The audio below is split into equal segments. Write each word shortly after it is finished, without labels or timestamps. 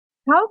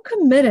How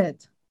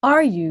committed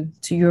are you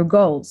to your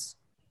goals?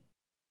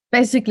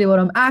 Basically, what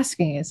I'm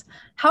asking is,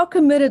 how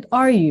committed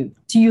are you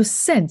to your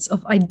sense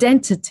of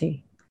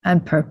identity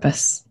and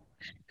purpose?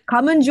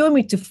 Come and join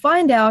me to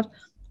find out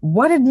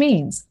what it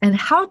means and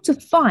how to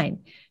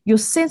find your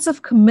sense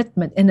of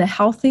commitment in a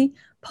healthy,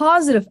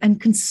 positive,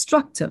 and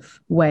constructive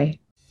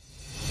way.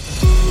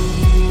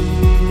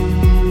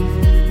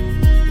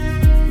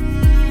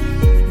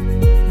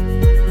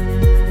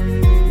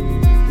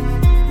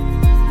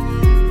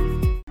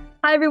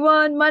 Hi,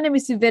 everyone. My name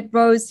is Yvette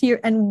Rose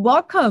here, and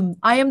welcome.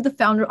 I am the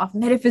founder of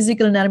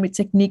Metaphysical Anatomy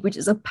Technique, which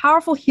is a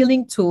powerful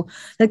healing tool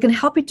that can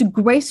help you to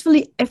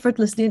gracefully,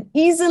 effortlessly, and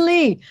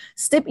easily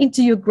step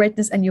into your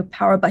greatness and your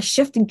power by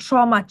shifting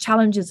trauma,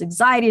 challenges,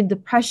 anxiety, and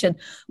depression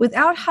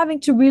without having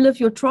to relive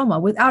your trauma,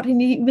 without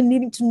even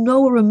needing to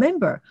know or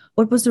remember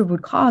what was the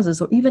root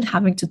causes or even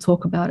having to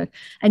talk about it.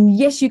 And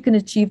yes, you can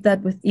achieve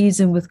that with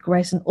ease and with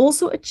grace, and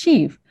also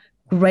achieve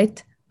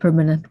great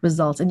permanent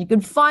results. And you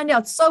can find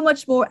out so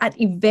much more at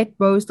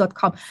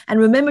YvetteRose.com. And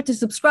remember to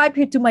subscribe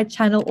here to my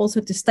channel also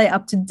to stay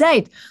up to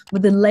date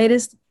with the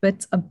latest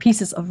bits and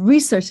pieces of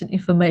research and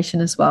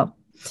information as well.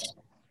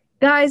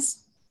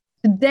 Guys,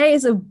 today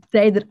is a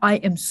day that I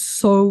am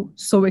so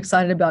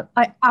excited about.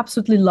 I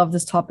absolutely love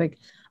this topic.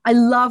 I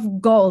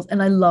love goals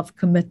and I love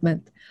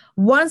commitment.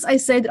 Once I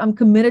say that I'm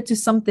committed to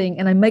something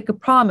and I make a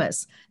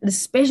promise, and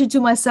especially to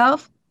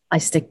myself, I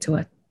stick to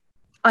it.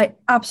 I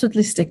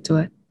absolutely stick to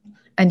it.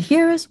 And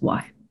here is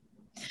why.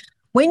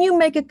 When you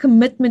make a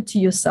commitment to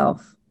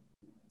yourself,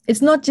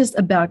 it's not just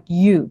about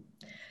you.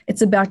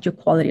 It's about your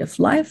quality of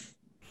life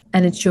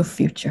and it's your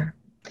future.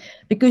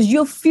 Because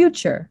your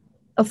future,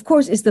 of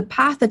course, is the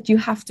path that you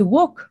have to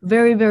walk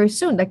very, very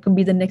soon. That can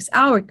be the next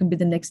hour. It can be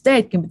the next day.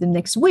 It can be the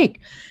next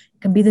week.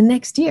 It can be the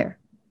next year.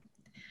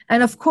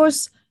 And of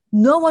course,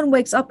 no one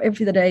wakes up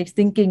every day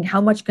thinking, how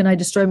much can I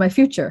destroy my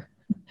future?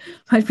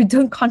 Right? We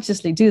don't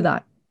consciously do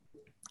that.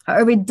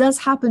 However, it does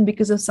happen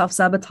because of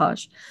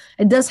self-sabotage.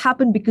 It does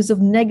happen because of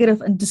negative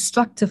and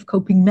destructive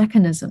coping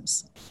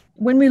mechanisms.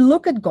 When we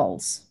look at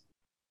goals,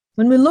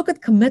 when we look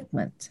at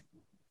commitment,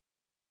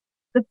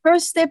 the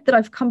first step that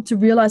I've come to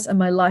realize in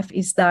my life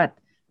is that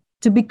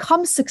to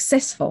become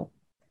successful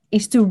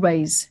is to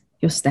raise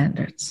your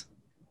standards.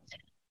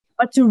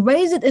 But to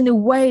raise it in a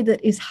way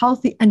that is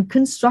healthy and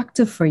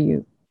constructive for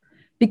you.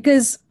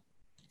 Because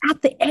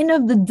at the end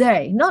of the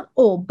day, not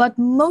all, but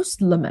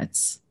most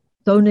limits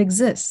don't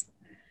exist.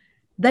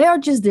 They are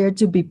just there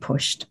to be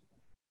pushed.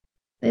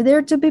 They're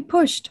there to be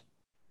pushed.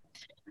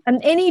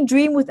 And any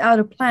dream without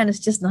a plan is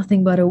just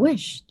nothing but a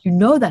wish. You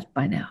know that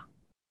by now.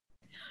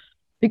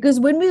 Because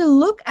when we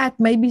look at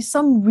maybe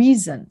some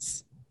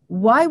reasons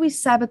why we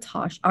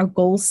sabotage our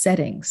goal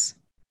settings,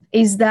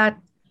 is that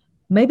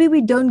maybe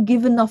we don't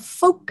give enough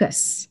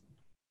focus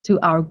to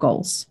our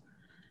goals.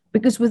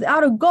 Because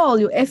without a goal,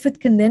 your effort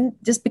can then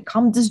just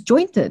become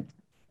disjointed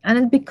and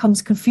it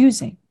becomes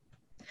confusing.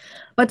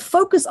 But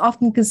focus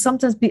often can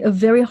sometimes be a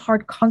very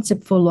hard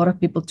concept for a lot of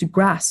people to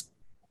grasp.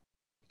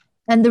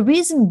 And the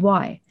reason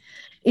why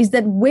is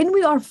that when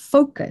we are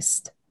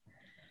focused,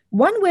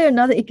 one way or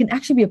another, it can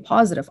actually be a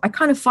positive. I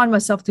kind of find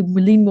myself to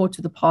lean more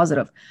to the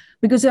positive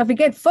because if I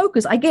get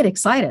focused, I get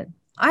excited.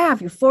 I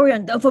have euphoria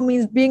and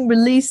dopamine being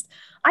released.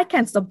 I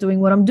can't stop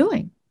doing what I'm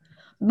doing.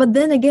 But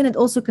then again, it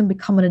also can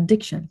become an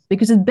addiction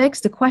because it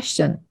begs the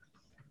question,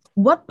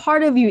 what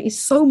part of you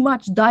is so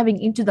much diving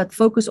into that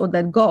focus or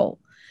that goal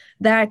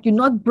that you're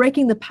not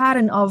breaking the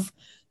pattern of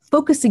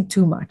focusing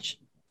too much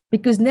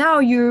because now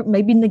you're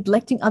maybe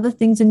neglecting other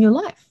things in your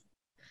life.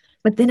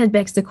 But then it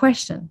begs the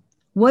question,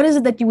 what is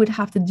it that you would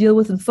have to deal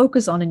with and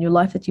focus on in your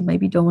life that you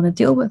maybe don't want to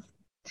deal with,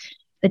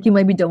 that you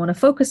maybe don't want to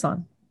focus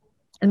on?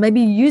 And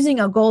maybe using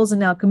our goals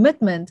and our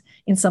commitment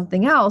in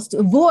something else to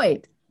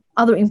avoid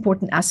other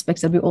important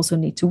aspects that we also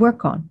need to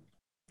work on,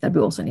 that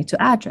we also need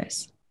to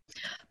address.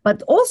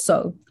 But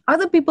also,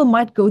 other people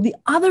might go the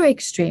other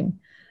extreme.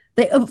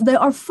 They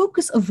are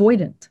focus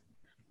avoidant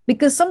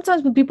because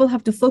sometimes when people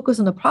have to focus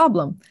on a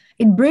problem,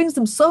 it brings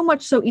them so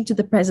much so into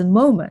the present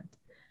moment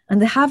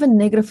and they have a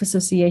negative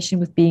association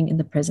with being in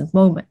the present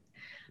moment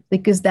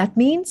because that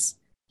means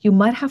you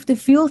might have to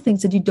feel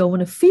things that you don't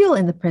want to feel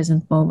in the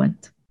present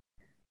moment.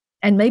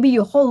 And maybe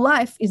your whole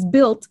life is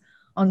built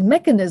on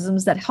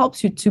mechanisms that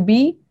helps you to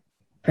be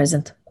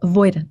present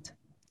avoidant.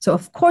 So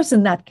of course,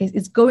 in that case,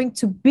 it's going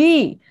to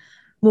be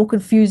more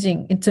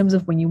confusing in terms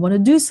of when you want to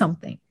do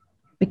something.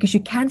 Because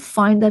you can't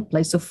find that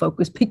place of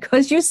focus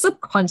because you're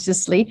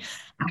subconsciously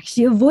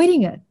actually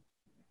avoiding it.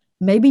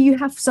 Maybe you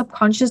have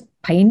subconscious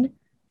pain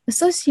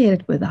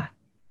associated with that.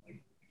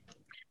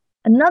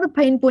 Another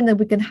pain point that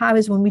we can have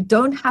is when we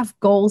don't have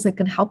goals that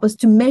can help us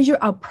to measure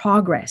our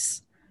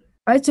progress,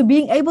 right? So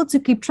being able to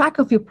keep track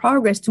of your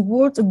progress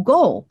towards a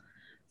goal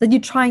that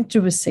you're trying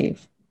to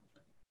receive.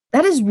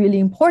 That is really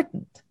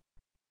important.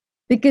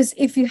 Because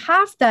if you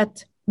have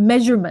that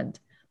measurement,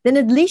 then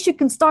at least you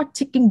can start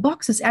ticking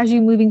boxes as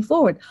you're moving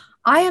forward.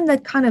 I am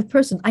that kind of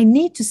person. I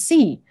need to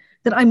see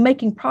that I'm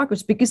making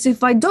progress because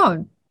if I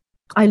don't,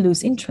 I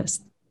lose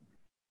interest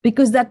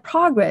because that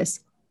progress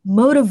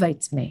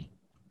motivates me.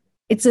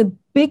 It's a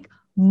big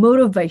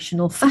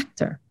motivational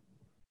factor.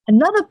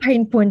 Another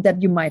pain point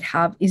that you might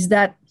have is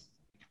that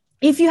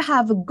if you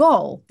have a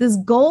goal, this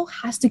goal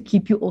has to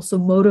keep you also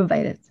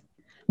motivated,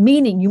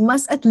 meaning you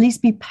must at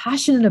least be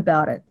passionate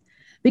about it,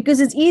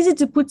 because it's easy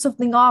to put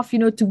something off,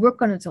 to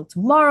work on it until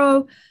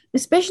tomorrow,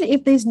 especially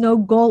if there's no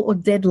goal or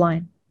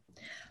deadline.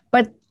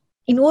 But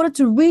in order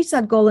to reach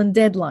that goal and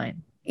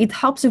deadline, it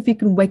helps if you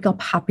can wake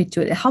up happy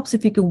to it. It helps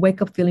if you can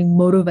wake up feeling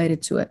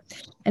motivated to it.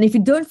 And if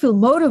you don't feel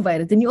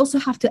motivated, then you also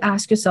have to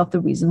ask yourself the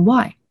reason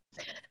why.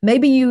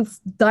 Maybe you've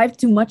dived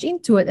too much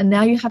into it and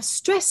now you have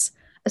stress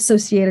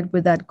associated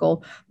with that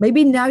goal.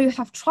 Maybe now you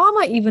have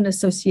trauma even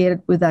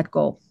associated with that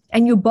goal.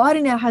 And your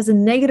body now has a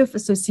negative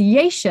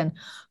association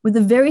with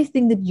the very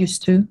thing that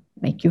used to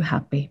make you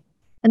happy.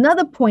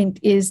 Another point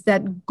is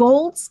that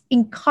goals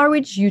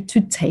encourage you to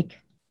take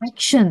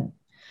action.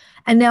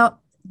 And now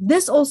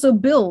this also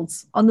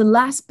builds on the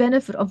last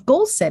benefit of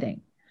goal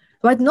setting,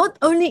 right? Not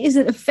only is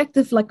it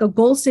effective like a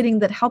goal setting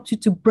that helps you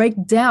to break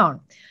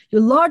down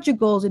your larger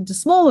goals into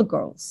smaller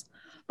goals,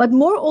 but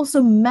more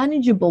also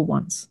manageable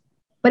ones.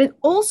 But it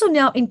also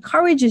now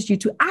encourages you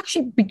to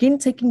actually begin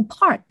taking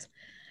part,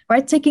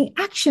 right? Taking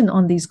action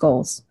on these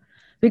goals.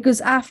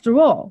 Because after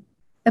all,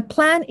 a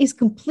plan is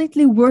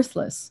completely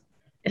worthless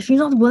if you're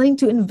not willing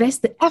to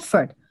invest the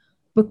effort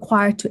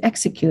required to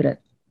execute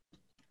it.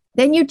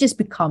 Then you just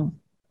become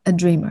a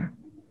dreamer.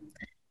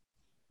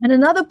 And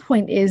another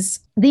point is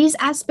these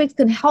aspects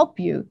can help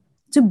you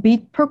to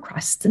beat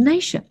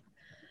procrastination.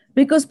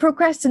 Because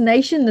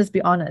procrastination, let's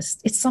be honest,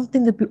 it's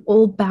something that we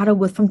all battle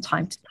with from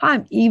time to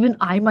time. Even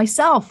I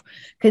myself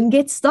can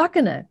get stuck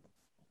in it.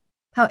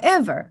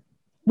 However,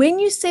 when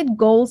you set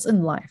goals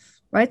in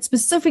life, right,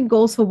 specific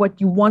goals for what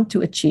you want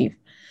to achieve,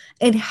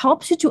 it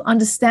helps you to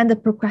understand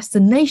that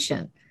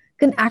procrastination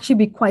can actually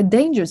be quite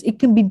dangerous. It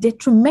can be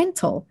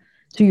detrimental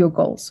to your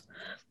goals.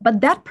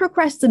 But that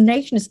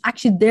procrastination is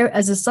actually there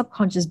as a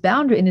subconscious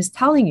boundary and is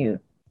telling you,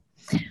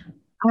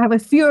 I have a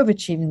fear of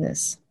achieving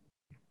this,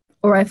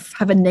 or I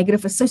have a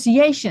negative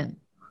association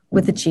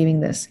with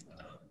achieving this.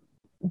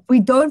 We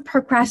don't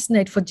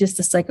procrastinate for just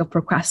the sake of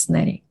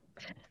procrastinating.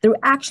 There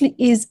actually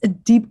is a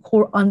deep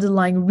core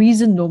underlying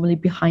reason normally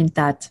behind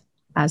that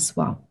as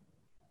well.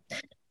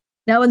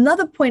 Now,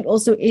 another point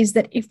also is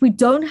that if we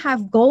don't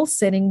have goal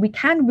setting, we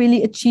can't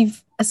really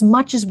achieve as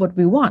much as what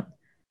we want.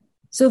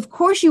 So of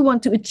course you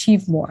want to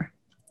achieve more,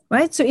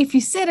 right? So if you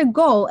set a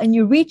goal and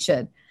you reach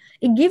it,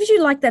 it gives you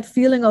like that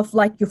feeling of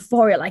like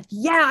euphoria, like,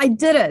 yeah, I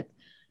did it,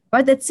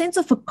 right? That sense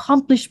of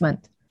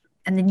accomplishment.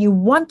 And then you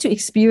want to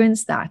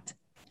experience that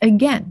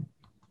again.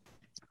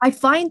 I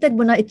find that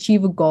when I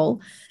achieve a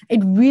goal, it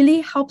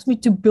really helps me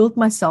to build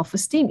my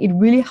self-esteem. It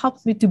really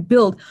helps me to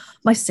build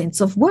my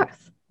sense of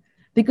worth,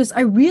 because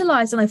I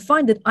realize and I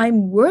find that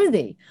I'm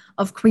worthy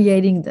of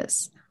creating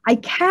this. I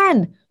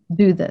can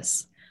do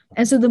this.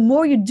 And so the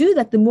more you do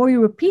that, the more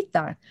you repeat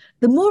that,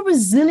 the more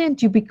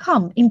resilient you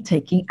become in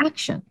taking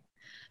action.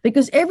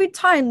 Because every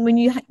time when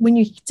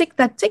you tick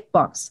that tick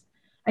box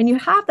and you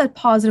have that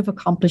positive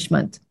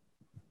accomplishment,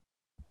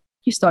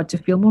 you start to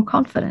feel more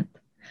confident,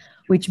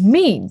 which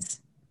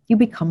means you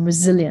become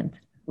resilient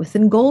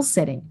within goal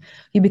setting.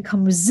 You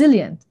become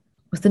resilient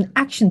within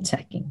action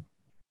taking.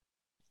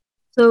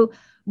 So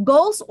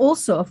goals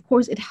also, of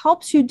course, it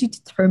helps you to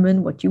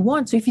determine what you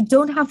want. So if you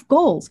don't have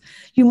goals,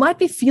 you might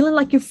be feeling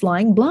like you're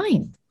flying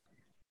blind.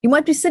 You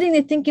might be sitting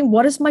there thinking,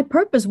 what is my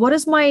purpose? What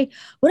is my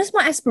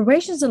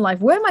aspirations in life?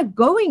 Where am I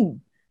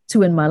going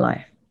to in my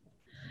life?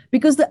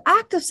 Because the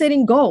act of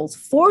setting goals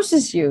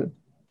forces you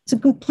to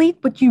complete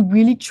what you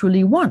really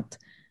truly want.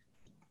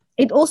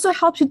 It also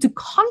helps you to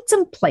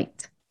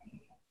contemplate,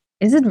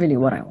 is it really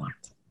what I want?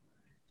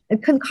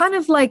 It can kind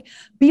of like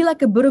be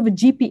like a bit of a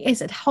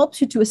GPS. It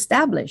helps you to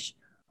establish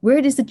where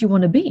it is that you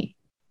want to be.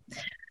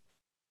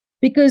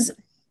 Because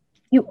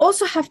you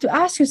also have to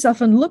ask yourself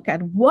and look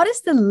at what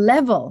is the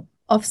level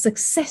of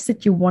success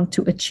that you want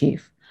to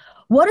achieve?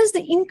 What is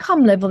the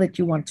income level that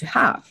you want to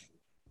have?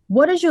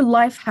 What does your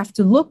life have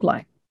to look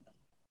like?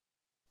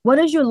 What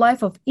does your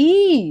life of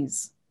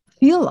ease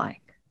feel like?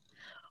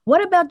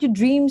 What about your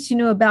dreams,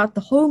 about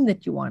the home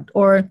that you want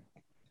or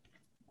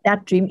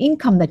that dream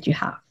income that you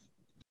have?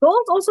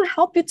 Goals also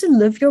help you to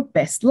live your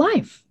best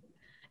life.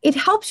 It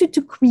helps you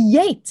to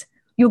create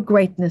your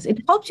greatness.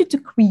 It helps you to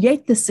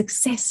create the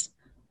success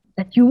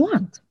that you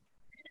want.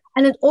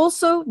 And it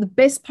also, the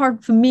best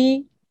part for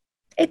me,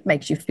 it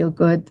makes you feel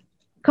good.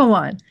 Come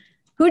on.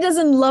 Who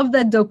doesn't love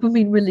that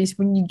dopamine release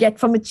when you get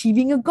from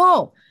achieving a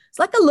goal? It's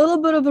like a little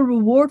bit of a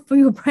reward for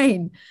your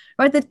brain,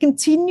 right? That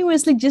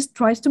continuously just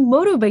tries to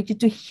motivate you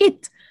to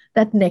hit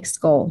that next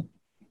goal.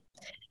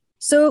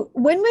 So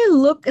when we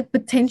look at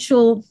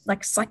potential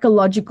like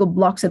psychological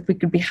blocks that we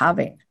could be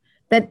having,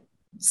 that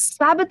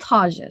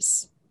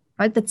sabotages,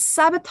 right? That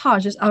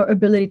sabotages our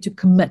ability to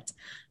commit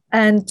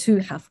and to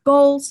have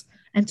goals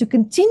and to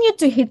continue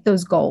to hit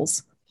those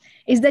goals,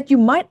 is that you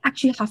might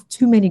actually have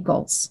too many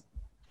goals.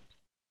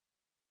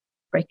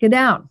 Break it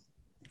down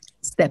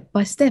step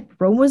by step.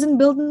 Rome wasn't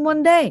built in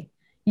one day.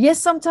 Yes,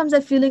 sometimes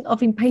that feeling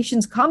of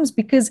impatience comes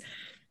because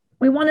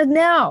we want it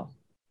now.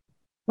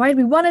 right?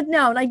 We want it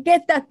now. And I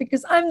get that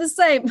because I'm the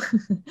same.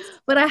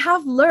 But I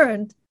have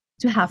learned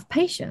to have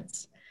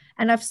patience.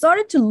 And I've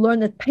started to learn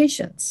that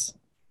patience,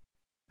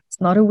 it's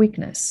not a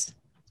weakness,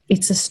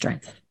 it's a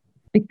strength.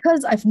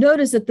 Because I've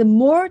noticed that the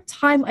more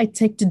time I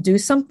take to do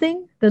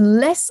something, the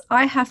less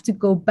I have to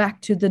go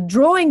back to the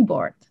drawing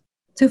board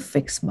to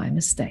fix my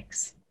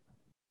mistakes.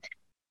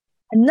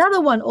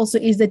 Another one also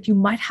is that you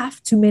might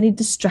have too many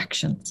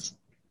distractions,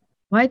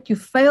 right? You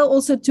fail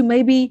also to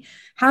maybe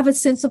have a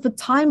sense of a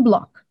time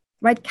block,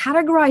 right?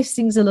 Categorize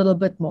things a little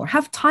bit more,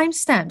 have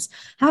timestamps,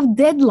 have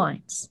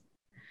deadlines.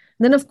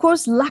 Then, of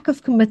course, lack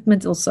of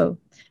commitment also.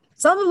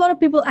 A lot of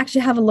people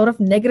actually have a lot of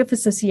negative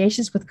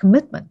associations with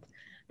commitment.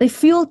 They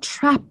feel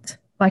trapped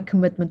by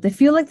commitment. They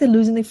feel like they're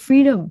losing their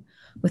freedom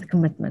with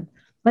commitment.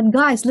 But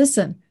guys,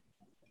 listen,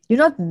 you're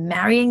not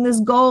marrying this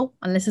goal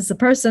unless it's a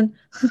person,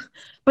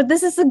 but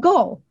this is a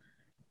goal,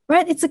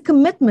 right? It's a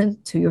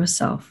commitment to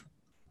yourself.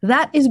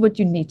 That is what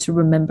you need to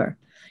remember.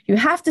 You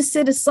have to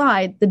set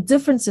aside the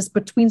differences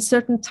between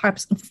certain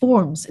types and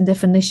forms and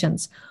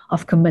definitions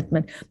of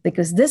commitment,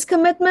 because this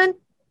commitment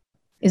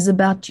is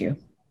about you.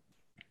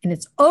 And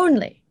it's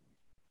only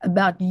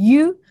about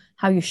you,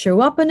 how you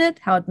show up in it,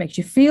 how it makes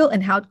you feel,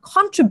 and how it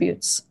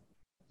contributes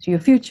to your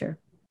future.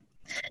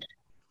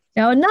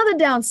 Now, another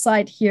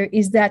downside here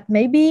is that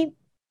maybe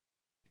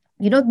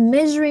you're not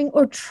measuring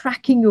or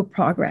tracking your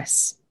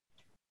progress.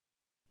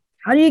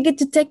 How do you get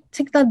to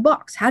tick that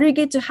box? How do you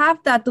get to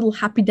have that little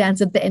happy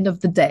dance at the end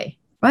of the day,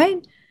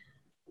 right?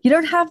 You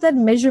don't have that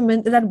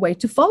measurement, that way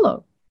to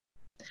follow.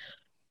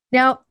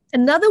 Now,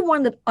 another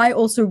one that I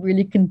also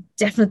really can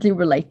definitely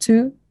relate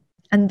to,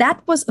 and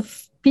that was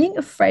being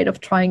afraid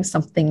of trying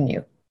something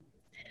new.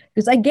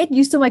 Because I get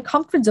used to my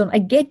comfort zone. I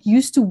get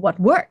used to what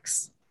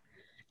works.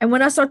 And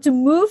when I start to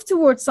move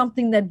towards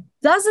something that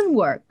doesn't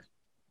work,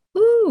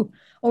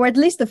 or at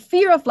least the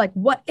fear of like,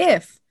 what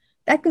if,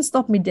 that can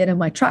stop me dead in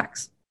my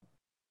tracks.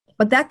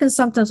 But that can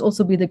sometimes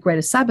also be the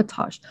greatest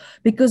sabotage.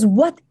 Because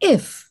what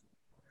if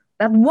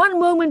that one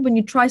moment when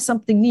you try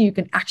something new, you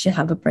can actually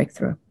have a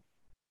breakthrough,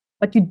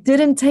 but you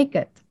didn't take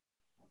it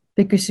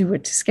because you were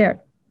too scared.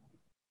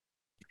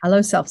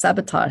 Hello,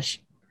 self-sabotage.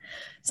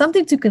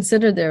 Something to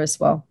consider there as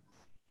well.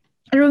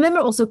 And remember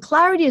also,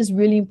 clarity is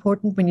really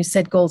important when you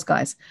set goals,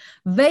 guys.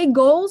 Vague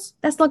goals,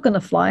 that's not going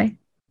to fly.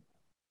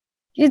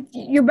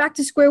 You're back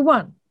to square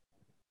one.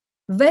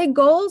 Vague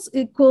goals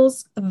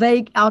equals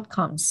vague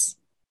outcomes.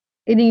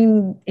 It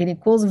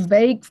equals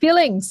vague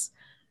feelings,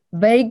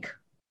 vague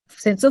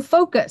sense of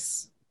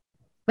focus,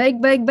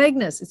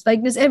 vagueness. It's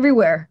vagueness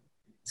everywhere.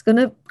 It's going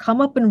to come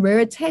up and rear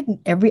its head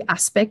in every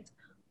aspect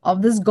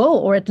of this goal,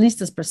 or at least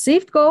this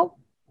perceived goal.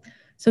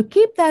 So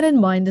keep that in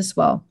mind as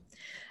well.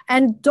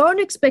 And don't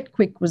expect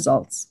quick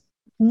results.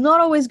 Not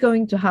always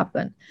going to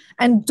happen.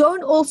 And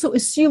don't also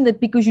assume that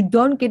because you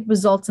don't get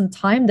results in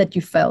time that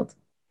you failed.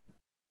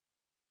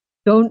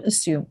 Don't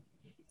assume.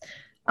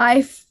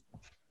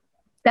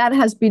 That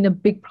has been a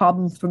big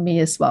problem for me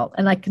as well.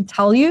 And I can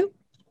tell you,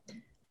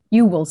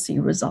 you will see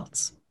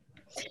results.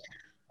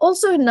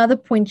 Also, another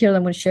point here that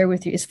I'm going to share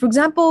with you is, for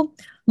example,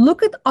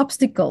 look at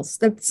obstacles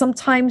that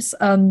sometimes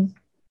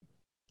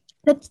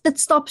that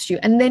stops you.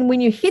 And then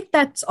when you hit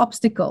that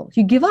obstacle,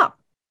 you give up.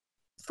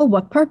 For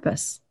what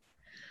purpose?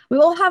 We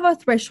all have our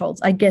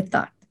thresholds. I get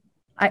that.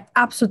 I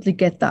absolutely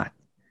get that.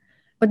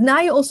 But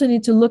now you also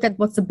need to look at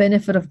what's the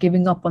benefit of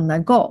giving up on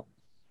that goal.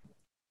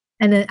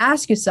 And then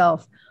ask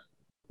yourself,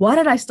 why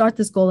did I start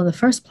this goal in the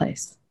first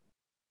place?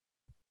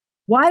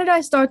 Why did I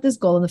start this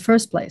goal in the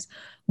first place?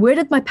 Where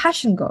did my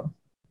passion go?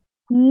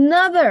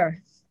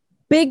 Another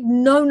big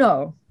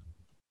no-no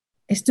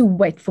is to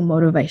wait for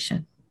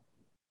motivation.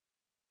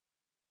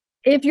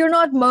 If you're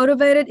not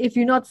motivated, if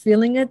you're not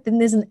feeling it, then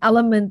there's an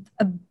element,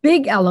 a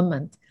big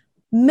element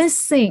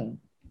missing.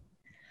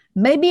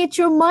 Maybe it's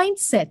your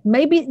mindset.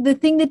 Maybe the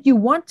thing that you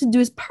want to do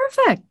is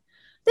perfect.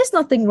 There's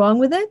nothing wrong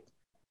with it.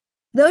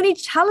 The only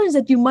challenge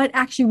that you might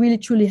actually really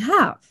truly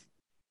have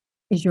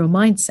is your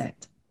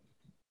mindset.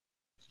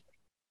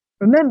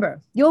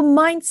 Remember, your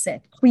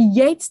mindset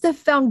creates the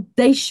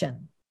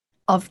foundation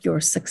of your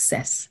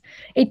success.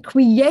 It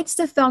creates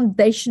the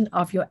foundation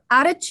of your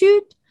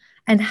attitude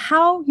and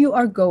how you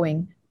are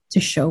going to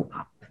show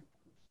up.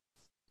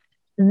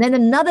 And then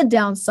another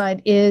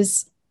downside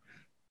is,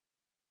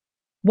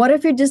 what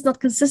if you're just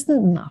not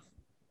consistent enough?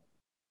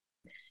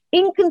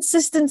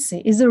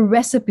 Inconsistency is a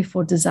recipe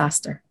for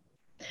disaster.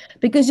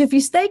 Because if you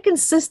stay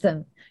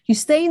consistent, you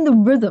stay in the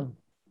rhythm,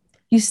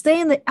 you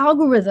stay in the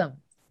algorithm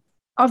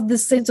of the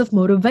sense of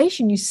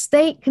motivation, you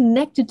stay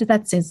connected to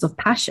that sense of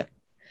passion.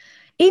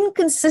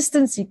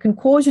 Inconsistency can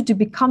cause you to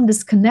become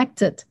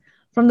disconnected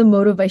from the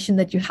motivation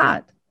that you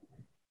had.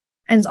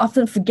 And it's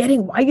often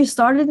forgetting why you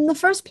started in the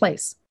first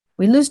place.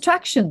 We lose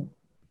traction.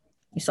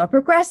 You start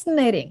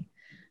procrastinating.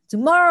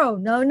 Tomorrow,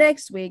 no,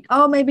 next week.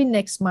 Oh, maybe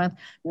next month.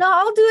 No,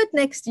 I'll do it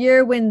next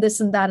year when this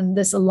and that and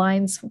this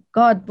aligns.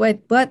 God,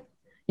 wait, what?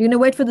 You're going to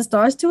wait for the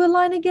stars to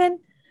align again?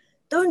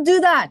 Don't do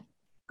that,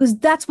 because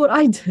that's what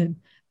I did.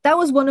 That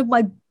was one of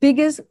my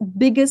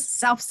biggest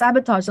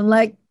self-sabotage. I'm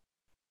like,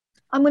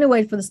 I'm going to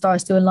wait for the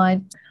stars to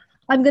align.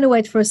 I'm going to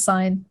wait for a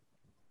sign.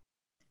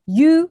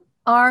 You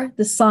are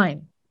the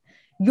sign.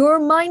 Your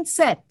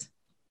mindset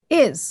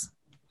is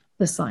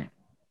the sign.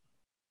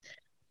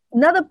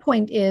 Another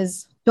point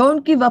is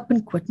don't give up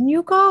and quit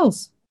new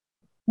goals.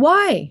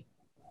 Why?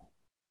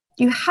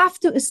 You have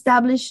to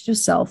establish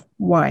yourself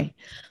why.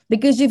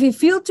 Because if you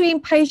feel too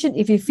impatient,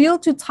 if you feel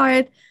too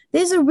tired,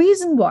 there's a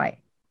reason why.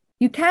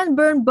 You can't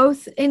burn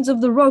both ends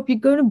of the rope. You're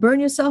going to burn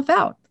yourself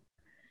out.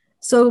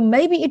 So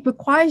maybe it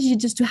requires you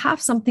just to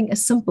have something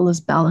as simple as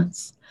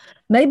balance.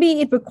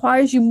 Maybe it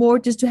requires you more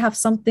just to have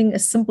something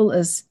as simple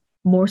as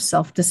more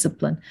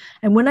self-discipline.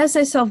 And when I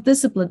say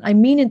self-discipline, I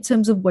mean in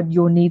terms of what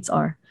your needs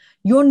are.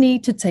 Your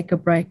need to take a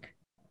break.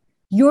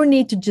 Your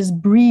need to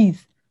just breathe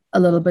a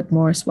little bit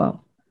more as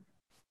well.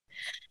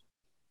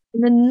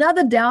 And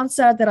another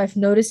downside that I've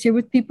noticed here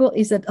with people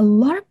is that a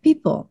lot of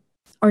people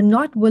are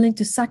not willing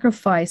to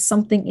sacrifice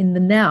something in the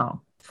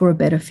now for a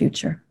better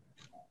future.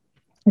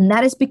 And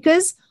that is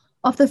because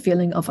of the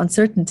feeling of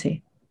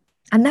uncertainty.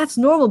 And that's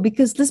normal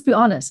because, let's be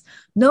honest,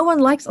 no one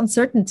likes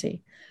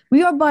uncertainty.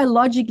 We are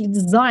biologically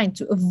designed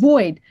to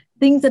avoid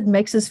things that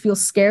makes us feel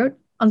scared,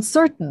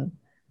 uncertain,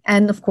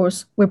 and of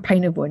course, we're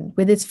pain avoidant,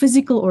 whether it's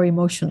physical or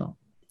emotional.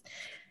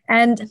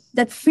 And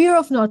that fear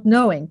of not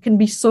knowing can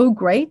be so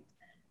great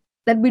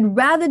that we'd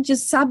rather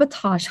just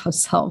sabotage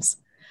ourselves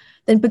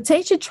than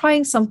potentially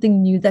trying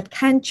something new that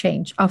can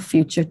change our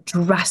future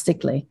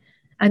drastically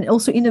and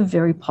also in a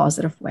very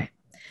positive way.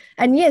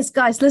 And yes,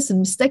 guys, listen,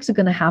 mistakes are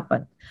going to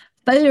happen.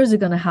 Failures are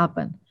going to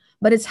happen.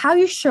 But it's how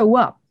you show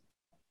up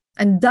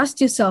and dust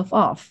yourself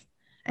off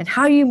and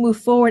how you move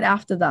forward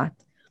after that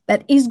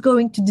that is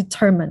going to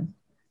determine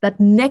that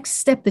next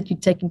step that you're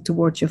taking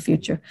towards your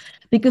future.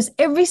 Because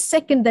every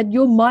second that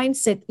your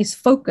mindset is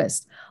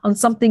focused on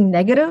something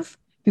negative,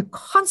 you're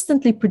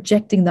constantly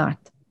projecting that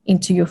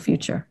into your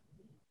future.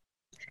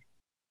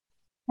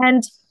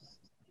 And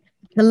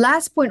the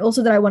last point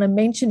also that I want to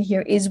mention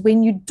here is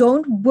when you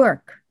don't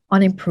work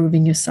on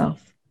improving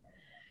yourself.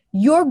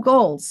 Your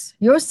goals,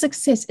 your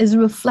success is a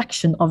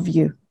reflection of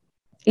you.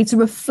 It's a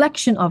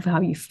reflection of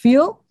how you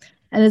feel,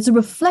 and it's a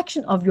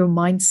reflection of your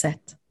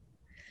mindset.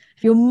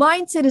 If your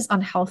mindset is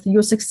unhealthy,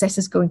 your success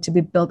is going to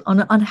be built on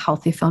an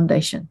unhealthy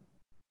foundation.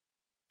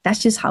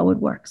 That's just how it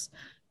works.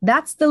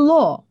 That's the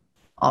law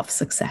of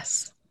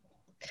success.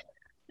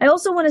 I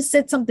also want to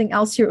set something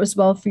else here as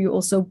well for you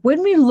also.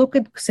 When we look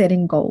at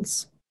setting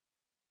goals,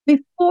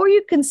 before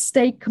you can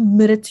stay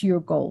committed to your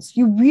goals,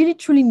 you really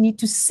truly need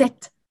to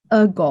set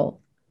a goal.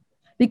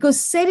 Because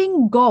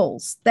setting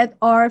goals that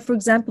are, for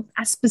example,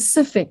 as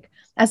specific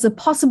as a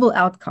possible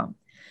outcome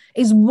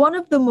is one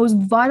of the most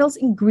vital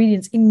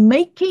ingredients in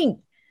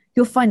making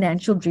your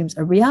financial dreams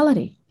a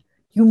reality.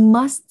 You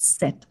must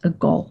set a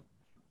goal.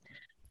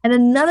 And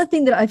another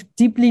thing that I've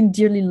deeply and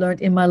dearly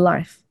learned in my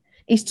life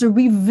is to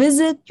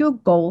revisit your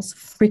goals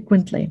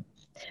frequently.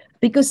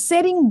 Because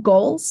setting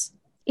goals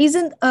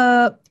isn't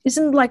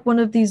like one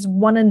of these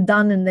one and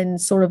done and then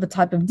sort of a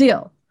type of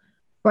deal,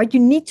 right? You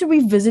need to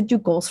revisit your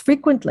goals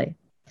frequently.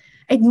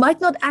 It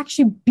might not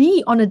actually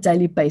be on a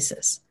daily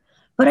basis,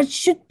 but it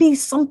should be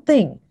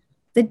something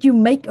that you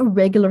make a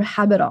regular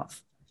habit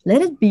of.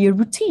 Let it be a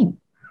routine.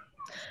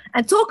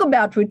 And talk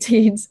about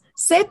routines,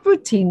 set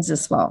routines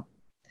as well.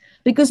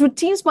 Because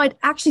routines might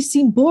actually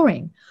seem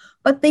boring,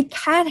 but they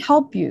can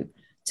help you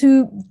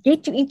to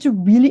get you into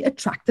really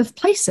attractive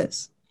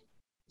places.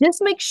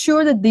 Just make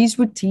sure that these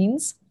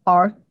routines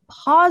are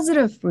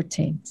positive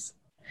routines.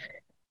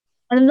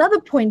 And another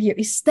point here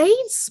is stay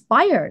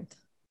inspired.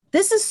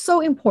 This is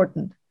so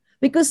important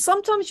because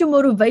sometimes your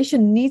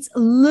motivation needs a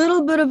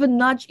little bit of a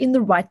nudge in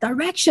the right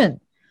direction,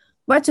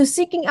 right? So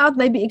seeking out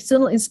maybe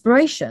external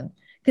inspiration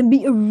can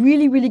be a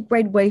really, really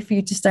great way for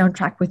you to stay on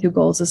track with your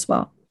goals as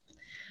well.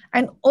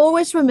 And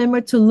always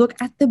remember to look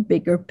at the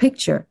bigger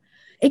picture.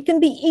 It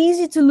can be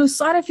easy to lose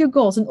sight of your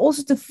goals and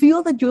also to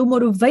feel that your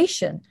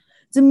motivation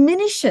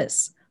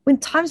diminishes when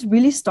times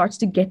really starts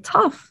to get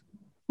tough.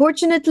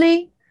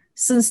 Fortunately,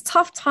 since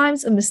tough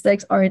times and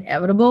mistakes are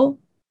inevitable,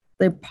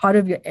 they're part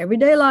of your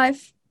everyday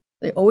life,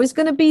 they're always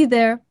going to be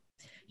there.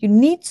 You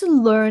need to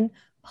learn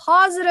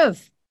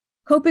positive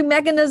coping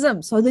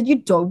mechanisms so that you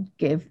don't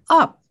give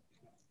up.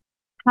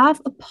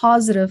 Have a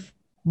positive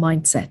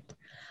mindset.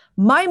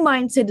 My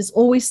mindset is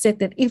always set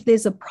that if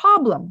there's a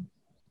problem,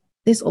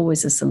 there's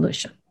always a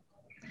solution.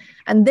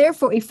 And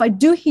therefore, if I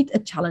do hit a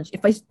challenge,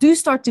 if I do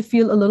start to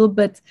feel a little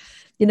bit,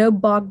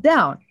 bogged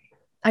down,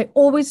 I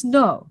always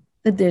know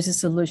that there's a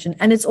solution.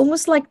 And it's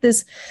almost like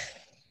this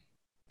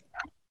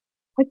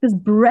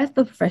breath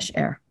of fresh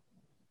air.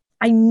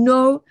 I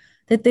know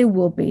that there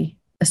will be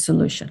a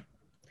solution.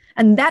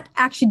 And that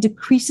actually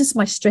decreases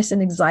my stress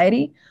and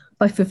anxiety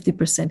by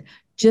 50%,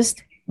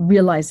 just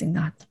realizing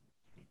that.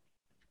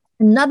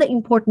 Another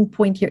important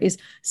point here is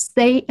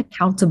stay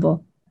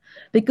accountable.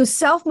 Because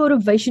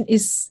self-motivation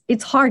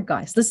it's hard,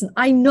 guys. Listen,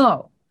 I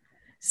know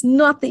it's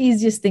not the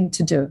easiest thing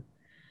to do,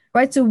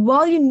 right? So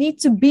while you need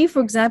to be,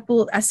 for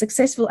example, as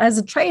successful as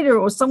a trader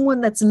or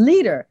someone that's a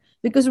leader,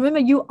 because remember,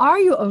 you are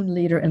your own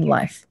leader in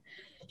life.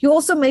 You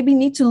also maybe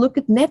need to look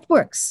at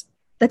networks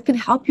that can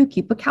help you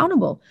keep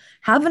accountable.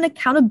 Have an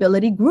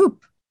accountability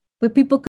group where people